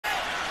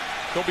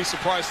Don't be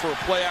surprised for a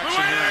play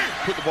action here.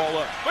 Put the ball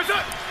up. What's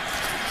that?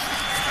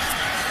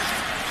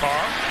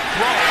 Carr,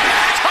 throw,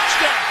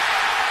 touchdown!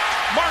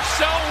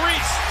 Marcel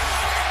Reece.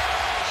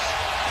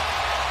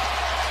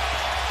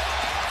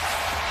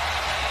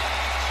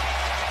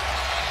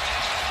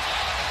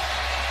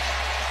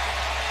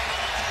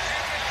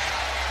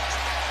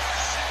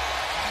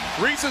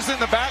 Reece is in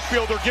the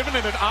backfield. They're giving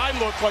it an eye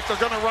look like they're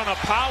going to run a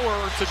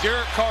power to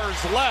Derek Carr's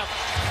left.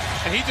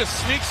 And he just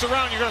sneaks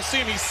around. You're going to see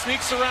him. He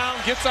sneaks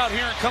around, gets out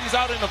here, and comes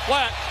out in the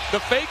flat. The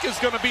fake is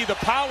going to be the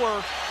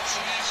power.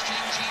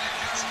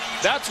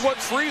 That's what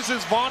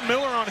freezes Von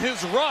Miller on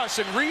his rush.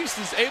 And Reece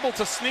is able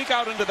to sneak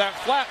out into that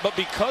flat. But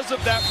because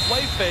of that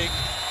play fake,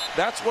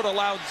 that's what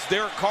allows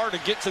Derek Carr to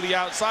get to the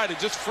outside. It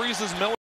just freezes Miller.